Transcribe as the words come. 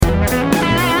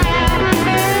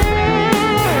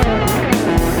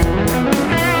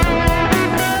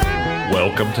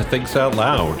Welcome to Thinks Out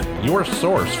Loud, your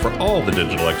source for all the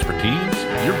digital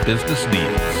expertise your business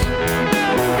needs.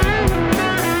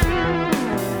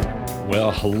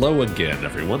 Well, hello again,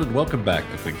 everyone, and welcome back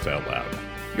to Thinks Out Loud,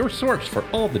 your source for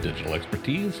all the digital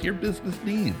expertise your business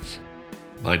needs.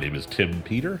 My name is Tim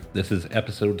Peter. This is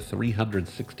episode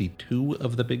 362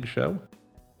 of The Big Show.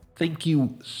 Thank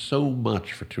you so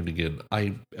much for tuning in.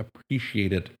 I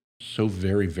appreciate it so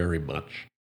very, very much.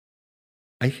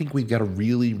 I think we've got a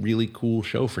really, really cool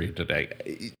show for you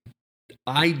today.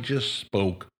 I just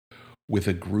spoke with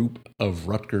a group of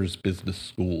Rutgers Business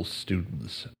School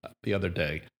students the other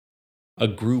day. A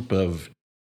group of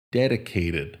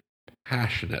dedicated,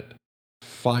 passionate,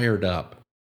 fired up,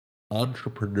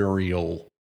 entrepreneurial,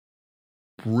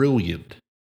 brilliant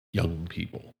young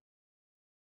people.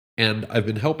 And I've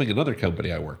been helping another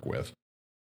company I work with.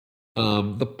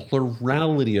 The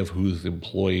plurality of whose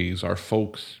employees are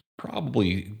folks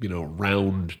probably,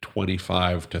 around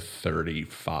 25 to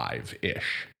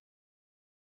 35-ish.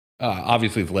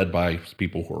 Obviously, it's led by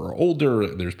people who are older.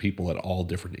 There's people at all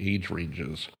different age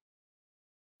ranges.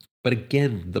 But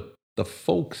again, the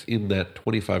folks in that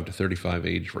 25 to 35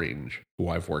 age range who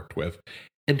I've worked with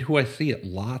and who I see at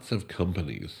lots of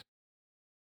companies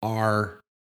are,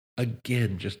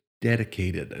 again, just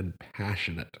dedicated and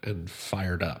passionate and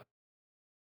fired up.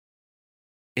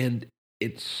 And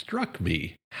it struck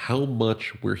me how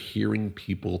much we're hearing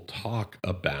people talk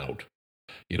about,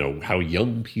 how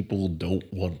young people don't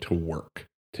want to work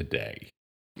today.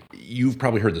 You've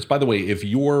probably heard this. By the way, if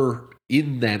you're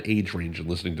in that age range and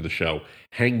listening to the show,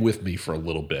 hang with me for a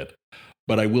little bit.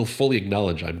 But I will fully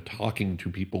acknowledge I'm talking to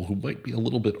people who might be a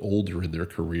little bit older in their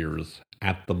careers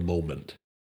at the moment.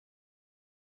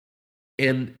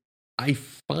 And I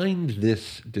find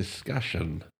this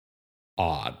discussion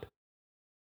odd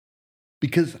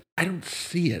because I don't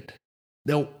see it.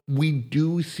 Now, we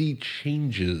do see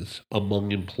changes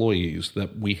among employees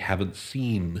that we haven't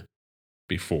seen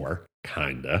before,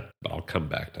 kinda, but I'll come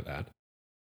back to that.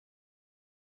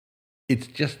 It's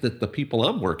just that the people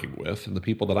I'm working with and the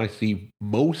people that I see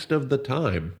most of the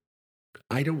time,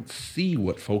 I don't see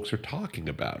what folks are talking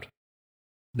about.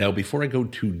 Now, before I go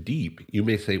too deep, you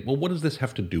may say, well, what does this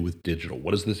have to do with digital?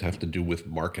 What does this have to do with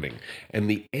marketing? And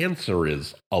the answer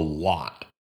is a lot.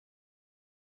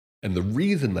 And the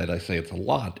reason that I say it's a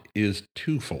lot is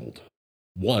twofold.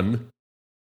 One,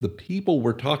 the people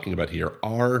we're talking about here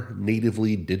are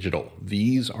natively digital.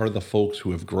 These are the folks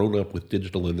who have grown up with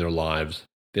digital in their lives,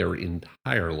 their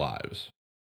entire lives.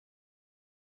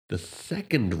 The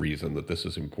second reason that this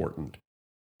is important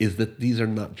is that these are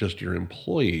not just your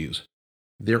employees,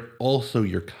 they're also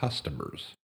your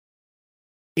customers.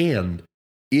 And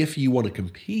if you want to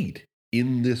compete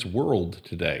in this world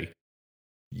today,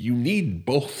 you need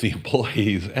both the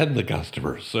employees and the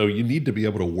customers. So you need to be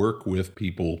able to work with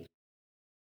people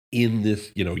in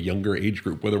this, younger age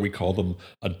group, whether we call them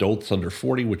adults under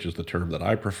 40, which is the term that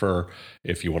I prefer.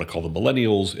 If you want to call them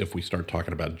millennials, if we start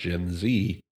talking about Gen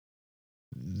Z,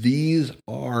 these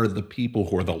are the people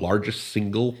who are the largest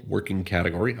single working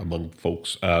category among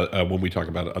folks. When we talk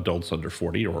about adults under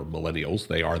 40 or millennials,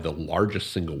 they are the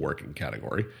largest single working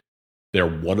category. They're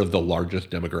one of the largest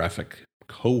demographic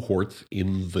cohorts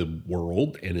in the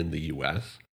world and in the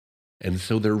US. And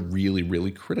so they're really,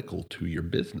 really critical to your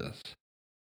business.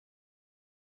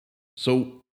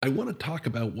 So I want to talk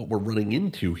about what we're running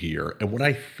into here and what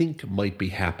I think might be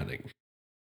happening.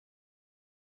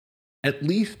 At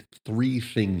least three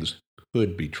things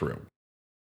could be true.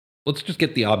 Let's just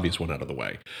get the obvious one out of the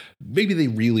way. Maybe they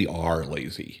really are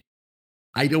lazy.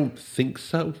 I don't think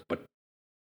so, but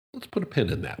let's put a pin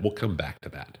in that. We'll come back to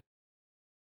that.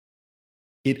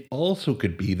 It also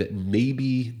could be that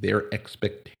maybe their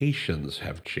expectations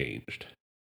have changed.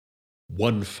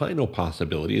 One final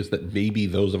possibility is that maybe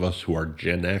those of us who are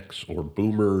Gen X or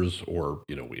boomers or,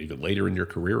 even later in your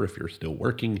career, if you're still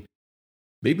working,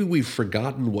 maybe we've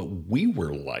forgotten what we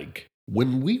were like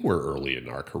when we were early in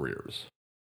our careers.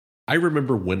 I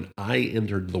remember when I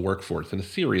entered the workforce in a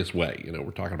serious way, we're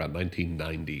talking about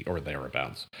 1990 or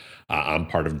thereabouts. I'm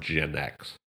part of Gen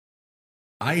X.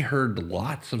 I heard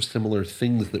lots of similar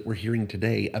things that we're hearing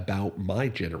today about my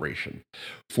generation.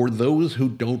 For those who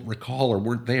don't recall or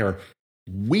weren't there,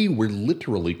 we were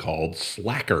literally called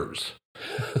slackers.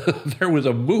 There was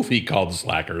a movie called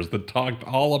Slackers that talked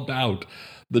all about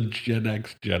the Gen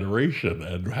X generation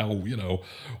and how,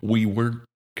 we weren't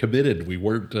committed, we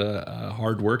weren't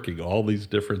hardworking, all these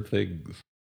different things.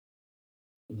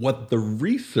 What the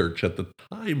research at the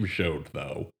time showed,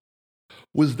 though,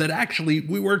 was that actually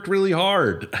we worked really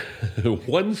hard.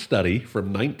 One study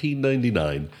from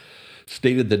 1999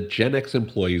 stated that Gen X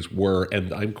employees were,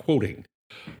 and I'm quoting,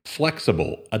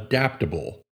 Flexible,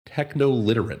 adaptable,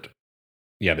 techno-literate.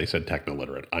 Yeah, they said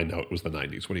techno-literate. I know it was the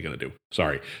 90s. What are you going to do?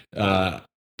 Sorry.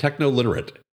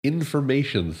 Techno-literate,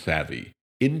 information savvy,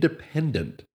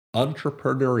 independent,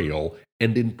 entrepreneurial,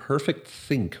 and in perfect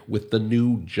sync with the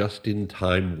new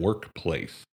just-in-time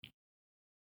workplace.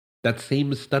 That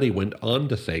same study went on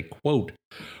to say, quote,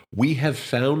 "We have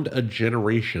found a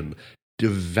generation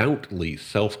devoutly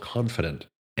self-confident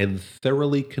and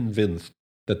thoroughly convinced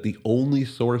that the only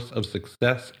source of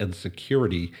success and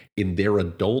security in their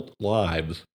adult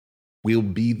lives will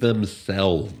be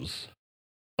themselves."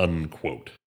 Unquote.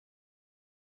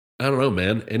 I don't know,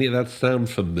 man. Any of that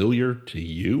sound familiar to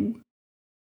you?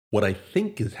 What I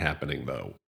think is happening,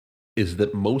 though, is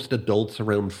that most adults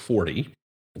around 40,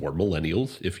 or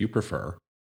millennials if you prefer,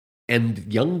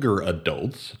 and younger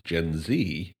adults, Gen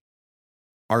Z,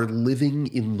 are living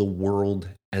in the world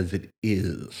as it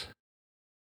is,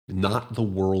 not the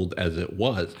world as it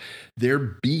was.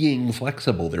 They're being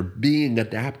flexible, they're being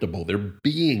adaptable, they're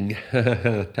being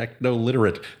techno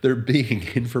literate, they're being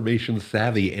information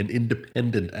savvy and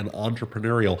independent and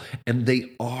entrepreneurial, and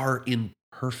they are in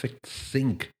perfect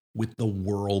sync with the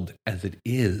world as it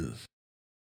is.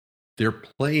 They're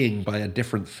playing by a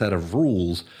different set of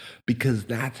rules because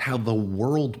that's how the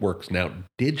world works now.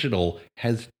 Digital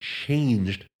has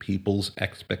changed people's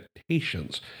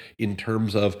expectations in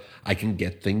terms of I can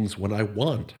get things when I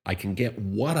want, I can get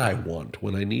what I want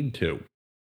when I need to.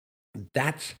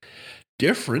 That's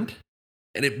different.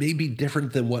 And it may be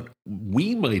different than what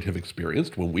we might have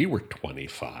experienced when we were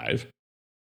 25.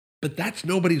 But that's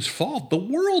nobody's fault. The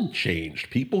world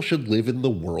changed. People should live in the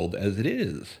world as it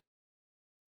is.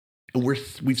 And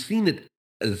we've seen it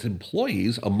as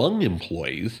employees, among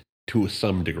employees, to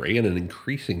some degree and an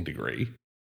increasing degree.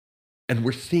 And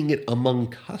we're seeing it among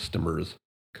customers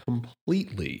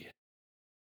completely.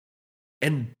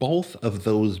 And both of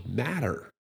those matter.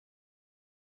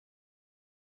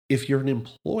 If you're an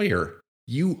employer,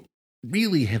 you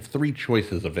really have three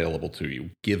choices available to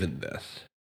you given this.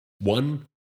 One,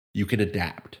 you can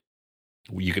adapt.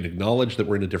 You can acknowledge that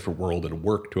we're in a different world and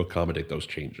work to accommodate those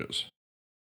changes.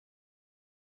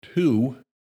 Two,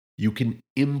 you can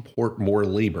import more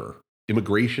labor.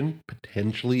 Immigration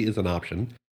potentially is an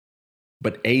option,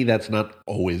 but A, that's not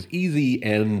always easy,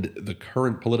 and the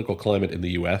current political climate in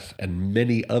the US and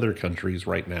many other countries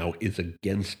right now is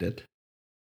against it.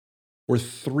 Or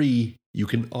three, you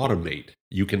can automate.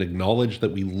 You can acknowledge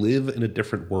that we live in a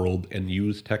different world and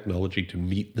use technology to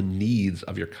meet the needs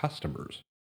of your customers.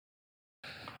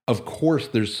 Of course,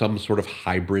 there's some sort of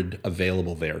hybrid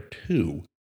available there too.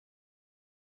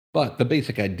 But the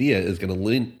basic idea is going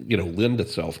to lend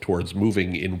itself towards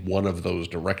moving in one of those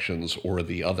directions or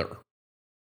the other.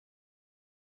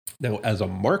 Now, as a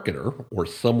marketer or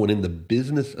someone in the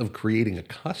business of creating a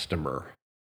customer,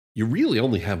 you really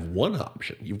only have one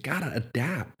option. You've got to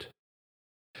adapt.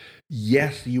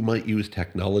 Yes, you might use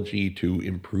technology to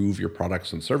improve your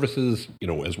products and services.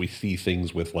 As we see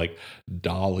things with like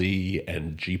Dolly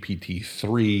and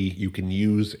GPT-3, you can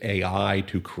use AI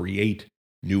to create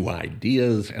new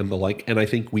ideas and the like. And I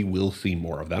think we will see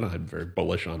more of that. I'm very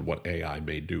bullish on what AI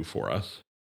may do for us.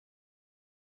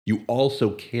 You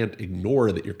also can't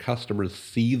ignore that your customers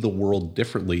see the world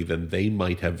differently than they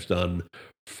might have done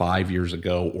 5 years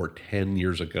ago or 10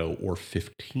 years ago or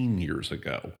 15 years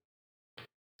ago.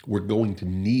 We're going to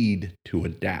need to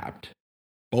adapt,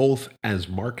 both as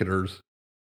marketers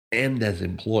and as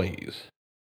employees.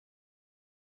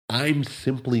 I'm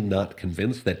simply not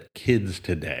convinced that kids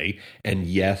today, and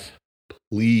yes,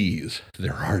 please,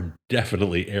 there are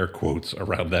definitely air quotes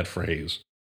around that phrase,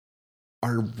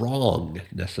 are wrong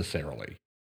necessarily.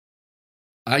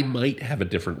 I might have a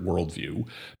different worldview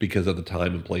because of the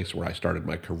time and place where I started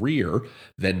my career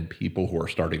than people who are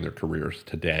starting their careers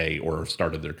today or have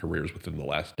started their careers within the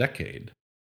last decade.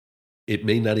 It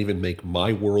may not even make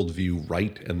my worldview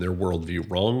right and their worldview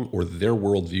wrong, or their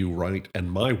worldview right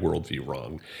and my worldview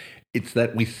wrong. It's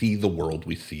that we see the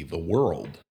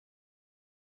world.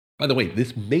 By the way,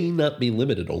 this may not be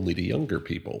limited only to younger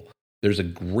people. There's a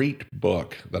great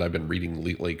book that I've been reading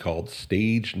lately called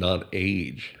Stage Not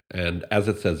Age. And as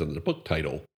it says in the book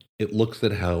title, it looks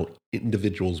at how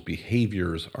individuals'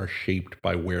 behaviors are shaped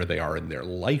by where they are in their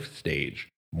life stage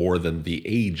more than the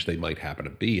age they might happen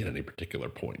to be at any particular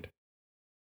point.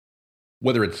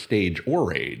 Whether it's stage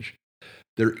or age,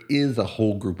 there is a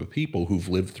whole group of people who've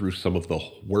lived through some of the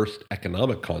worst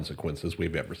economic consequences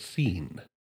we've ever seen.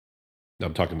 Now,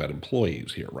 I'm talking about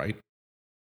employees here, right?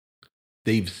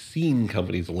 They've seen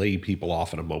companies lay people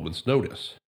off at a moment's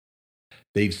notice.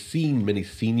 They've seen many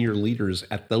senior leaders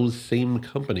at those same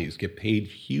companies get paid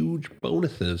huge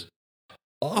bonuses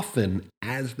often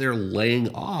as they're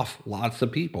laying off lots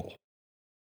of people.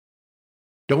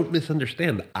 Don't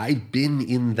misunderstand. I've been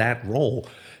in that role,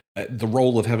 the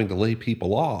role of having to lay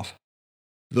people off.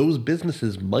 Those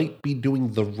businesses might be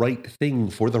doing the right thing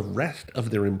for the rest of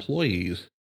their employees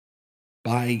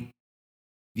by,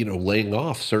 laying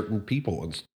off certain people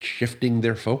and shifting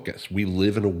their focus. We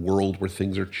live in a world where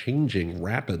things are changing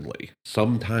rapidly.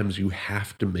 Sometimes you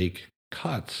have to make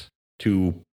cuts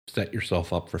to set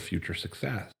yourself up for future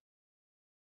success.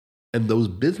 And those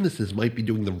businesses might be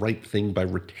doing the right thing by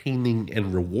retaining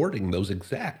and rewarding those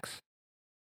execs.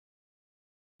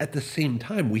 At the same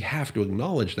time, we have to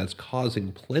acknowledge that's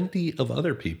causing plenty of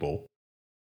other people,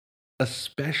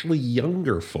 especially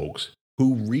younger folks,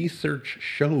 who research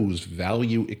shows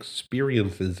value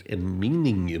experiences and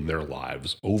meaning in their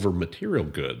lives over material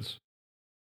goods.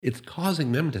 It's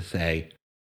causing them to say,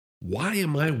 why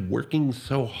am I working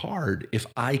so hard if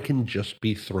I can just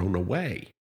be thrown away?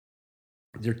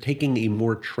 They're taking a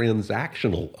more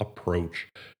transactional approach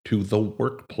to the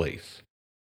workplace.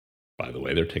 By the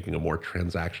way, they're taking a more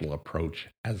transactional approach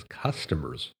as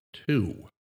customers, too.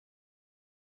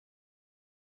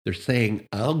 They're saying,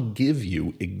 I'll give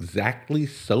you exactly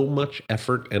so much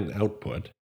effort and output.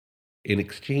 In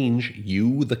exchange,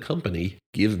 you, the company,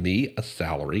 give me a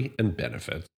salary and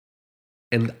benefits.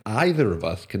 And either of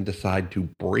us can decide to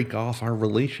break off our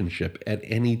relationship at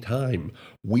any time.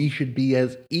 We should be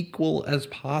as equal as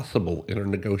possible in our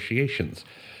negotiations.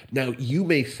 Now, you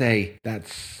may say that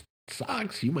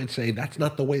sucks. You might say that's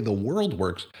not the way the world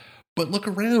works. But look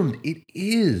around. It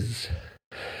is.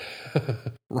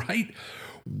 Right?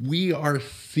 We are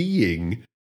seeing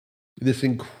this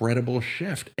incredible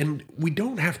shift. And we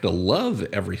don't have to love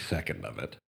every second of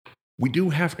it. We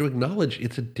do have to acknowledge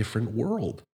it's a different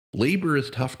world. Labor is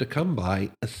tough to come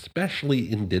by, especially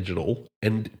in digital,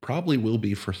 and probably will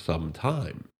be for some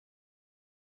time.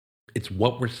 It's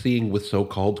what we're seeing with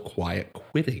so-called quiet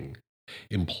quitting.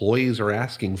 Employees are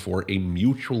asking for a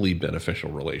mutually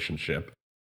beneficial relationship.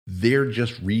 They're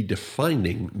just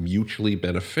redefining mutually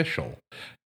beneficial.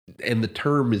 And the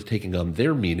term is taking on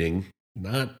their meaning,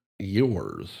 not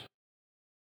yours.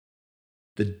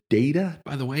 The data,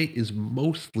 by the way, is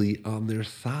mostly on their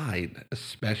side,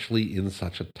 especially in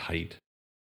such a tight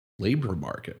labor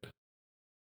market.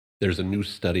 There's a new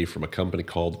study from a company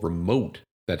called Remote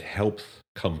that helps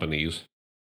companies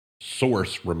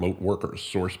source remote workers,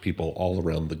 source people all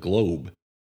around the globe,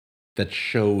 that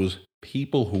shows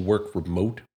people who work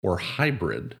remote or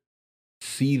hybrid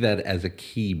see that as a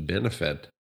key benefit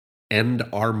and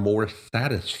are more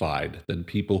satisfied than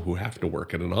people who have to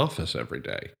work in an office every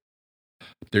day.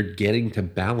 They're getting to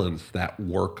balance that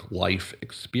work-life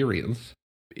experience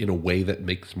in a way that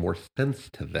makes more sense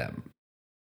to them.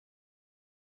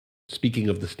 Speaking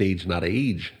of the stage, not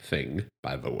age thing,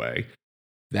 by the way,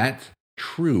 that's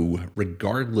true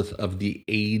regardless of the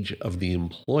age of the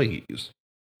employees.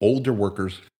 Older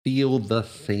workers feel the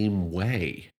same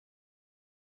way.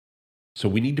 So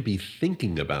we need to be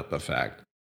thinking about the fact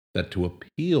that to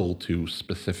appeal to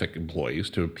specific employees,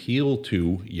 to appeal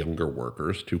to younger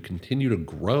workers, to continue to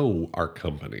grow our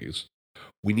companies,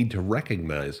 we need to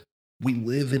recognize we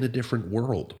live in a different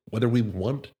world, whether we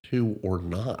want to or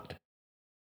not.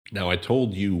 Now, I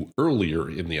told you earlier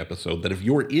in the episode that if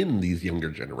you're in these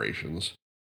younger generations,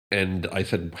 and I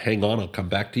said, hang on, I'll come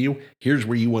back to you, here's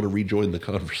where you want to rejoin the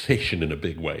conversation in a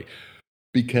big way.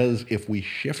 Because if we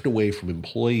shift away from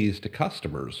employees to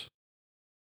customers,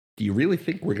 do you really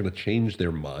think we're going to change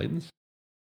their minds?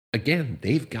 Again,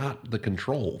 they've got the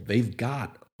control. They've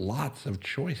got lots of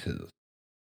choices.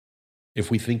 If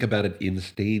we think about it in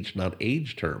stage, not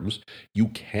age terms, you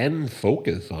can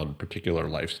focus on particular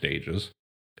life stages,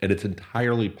 and it's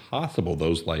entirely possible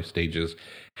those life stages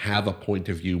have a point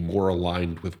of view more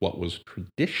aligned with what was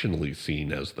traditionally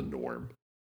seen as the norm.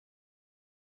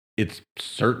 It's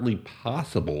certainly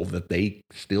possible that they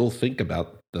still think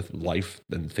about the life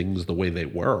and things the way they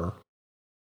were.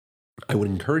 I would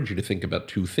encourage you to think about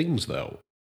two things, though.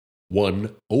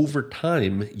 One, over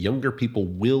time, younger people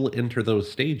will enter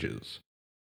those stages.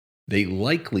 They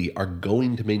likely are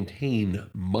going to maintain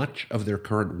much of their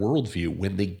current worldview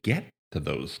when they get to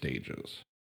those stages.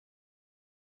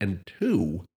 And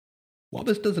two, while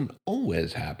this doesn't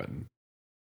always happen,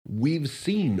 we've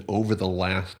seen over the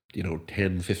last,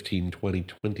 10, 15, 20,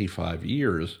 25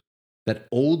 years that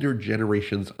older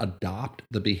generations adopt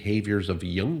the behaviors of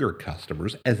younger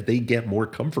customers as they get more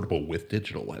comfortable with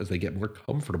digital, as they get more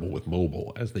comfortable with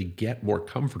mobile, as they get more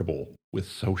comfortable with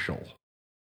social.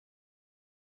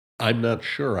 I'm not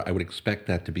sure I would expect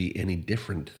that to be any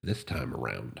different this time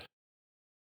around.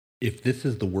 If this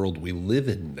is the world we live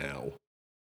in now,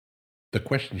 The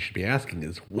question you should be asking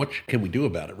is, what can we do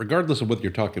about it, regardless of whether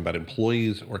you're talking about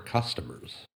employees or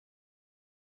customers?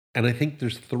 And I think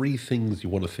there's three things you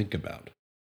want to think about.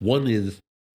 One is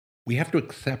we have to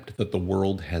accept that the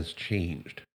world has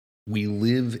changed. We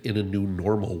live in a new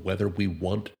normal, whether we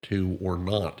want to or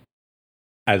not.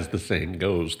 As the saying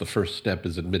goes, the first step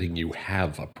is admitting you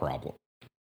have a problem.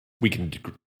 We can,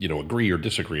 agree or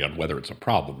disagree on whether it's a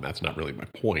problem. That's not really my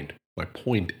point. My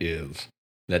point is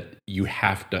that you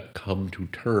have to come to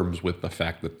terms with the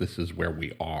fact that this is where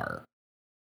we are.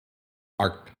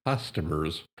 Our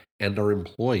customers and our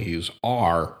employees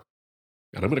are,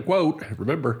 and I'm going to quote,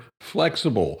 remember,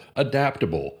 flexible,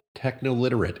 adaptable,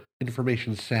 techno-literate,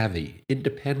 information savvy,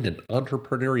 independent,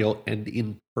 entrepreneurial, and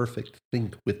in perfect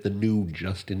sync with the new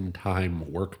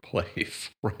just-in-time workplace,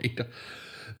 right?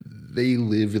 They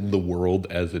live in the world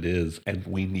as it is, and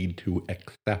we need to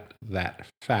accept that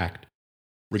fact,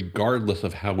 regardless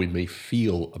of how we may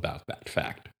feel about that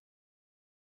fact.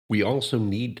 We also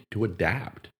need to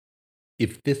adapt.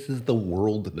 If this is the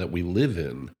world that we live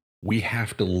in, we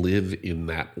have to live in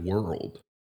that world.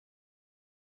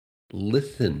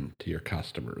 Listen to your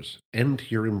customers and to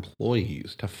your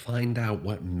employees to find out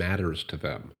what matters to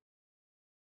them.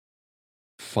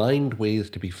 Find ways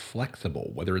to be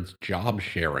flexible, whether it's job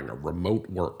sharing or remote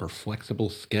work or flexible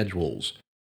schedules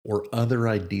or other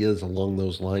ideas along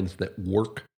those lines that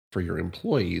work for your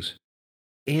employees,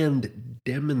 and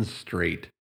demonstrate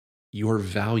your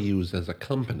values as a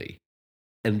company.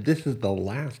 And this is the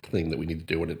last thing that we need to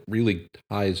do, and it really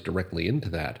ties directly into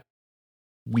that.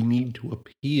 We need to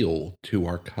appeal to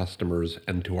our customers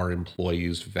and to our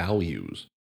employees' values.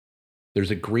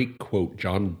 There's a great quote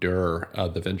John Doerr,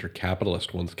 the venture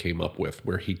capitalist, once came up with,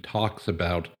 where he talks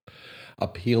about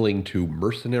appealing to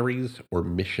mercenaries or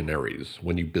missionaries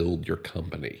when you build your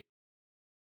company.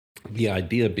 The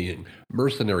idea being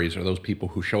mercenaries are those people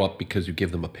who show up because you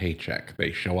give them a paycheck.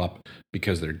 They show up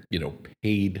because they're,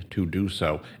 paid to do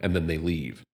so, and then they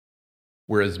leave.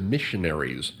 Whereas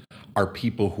missionaries are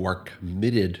people who are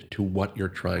committed to what you're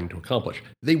trying to accomplish.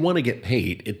 They want to get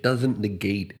paid. It doesn't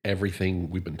negate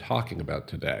everything we've been talking about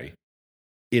today.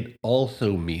 It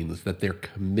also means that they're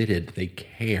committed. They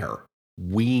care.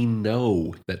 We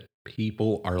know that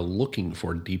people are looking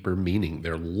for deeper meaning.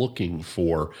 They're looking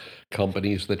for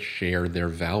companies that share their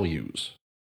values.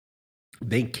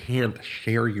 They can't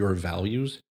share your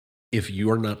values if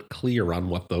you're not clear on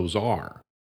what those are.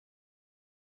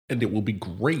 And it will be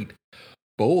great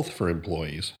both for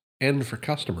employees and for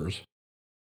customers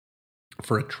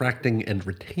for attracting and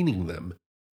retaining them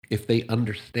if they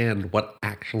understand what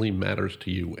actually matters to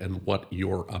you and what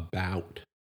you're about.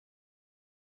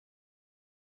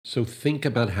 So think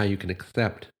about how you can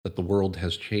accept that the world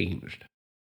has changed.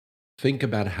 Think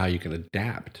about how you can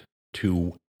adapt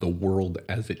to the world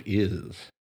as it is.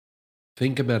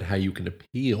 Think about how you can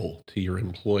appeal to your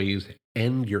employees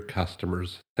and your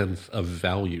customers' sense of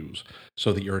values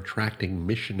so that you're attracting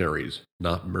missionaries,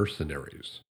 not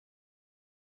mercenaries.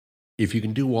 If you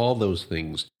can do all those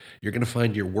things, you're going to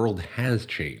find your world has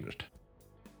changed,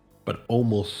 but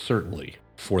almost certainly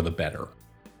for the better.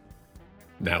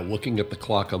 Now, looking at the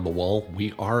clock on the wall,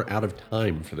 we are out of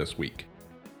time for this week.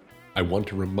 I want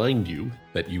to remind you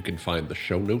that you can find the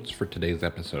show notes for today's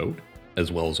episode, as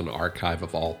well as an archive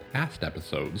of all past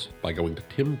episodes, by going to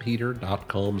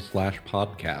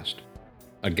timpeter.com/podcast.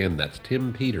 Again, that's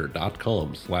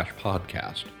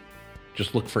timpeter.com/podcast.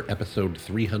 Just look for episode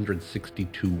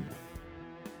 362.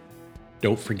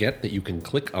 Don't forget that you can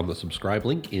click on the subscribe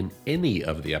link in any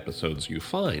of the episodes you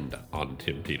find on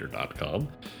timpeter.com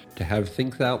to have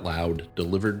Things Out Loud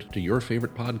delivered to your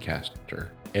favorite podcaster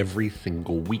every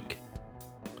single week.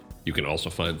 You can also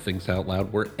find Things Out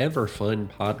Loud wherever fine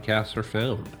podcasts are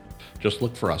found. Just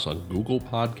look for us on Google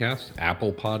Podcasts,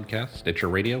 Apple Podcasts, Stitcher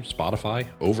Radio, Spotify,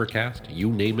 Overcast,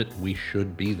 you name it, we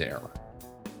should be there.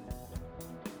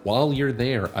 While you're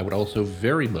there, I would also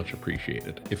very much appreciate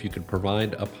it if you could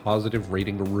provide a positive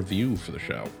rating or review for the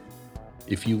show.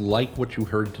 If you like what you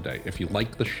heard today, if you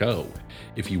like the show,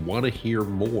 if you want to hear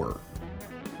more,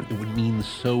 it would mean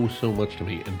so much to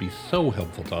me and be so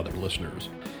helpful to other listeners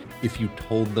if you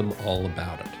told them all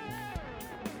about it.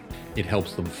 It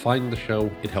helps them find the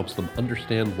show, it helps them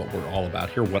understand what we're all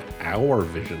about here, what our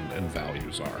vision and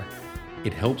values are.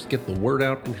 It helps get the word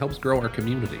out and helps grow our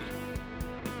community.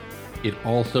 It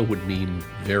also would mean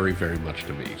very much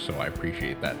to me, so I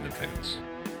appreciate that in advance.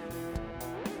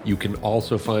 You can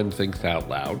also find Things Out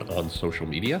Loud on social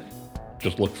media.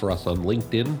 Just look for us on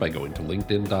LinkedIn by going to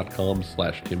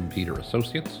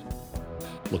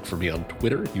linkedin.com/TimPeterAssociates. Look for me on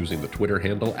Twitter using the Twitter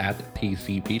handle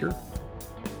 @TCPeter.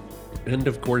 And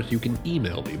of course, you can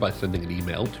email me by sending an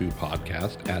email to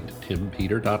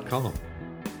podcast@timpeter.com.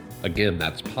 Again,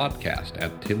 that's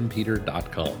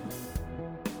podcast@timpeter.com.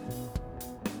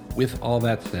 With all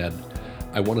that said,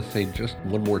 I want to say just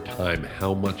one more time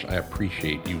how much I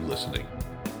appreciate you listening.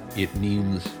 It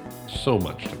means so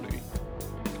much to me.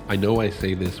 I know I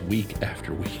say this week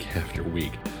after week after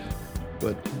week,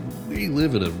 but we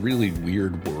live in a really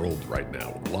weird world right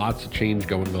now. Lots of change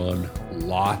going on,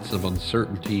 lots of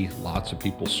uncertainty, lots of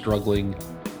people struggling.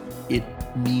 It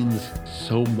means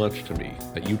so much to me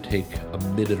that you take a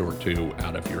minute or two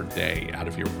out of your day, out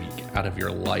of your week, out of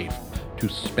your life to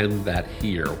spend that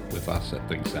here with us at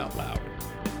Thinks Out Loud.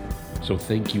 So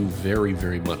thank you very,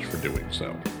 very much for doing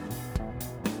so.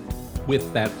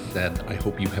 With that said, I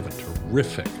hope you have a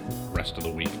terrific rest of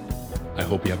the week. I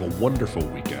hope you have a wonderful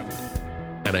weekend.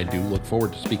 And I do look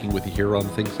forward to speaking with you here on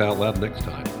Thinks Out Loud next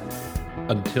time.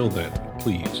 Until then,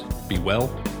 please be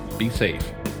well, be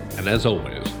safe, and as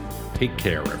always, take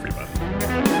care,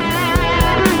 everybody.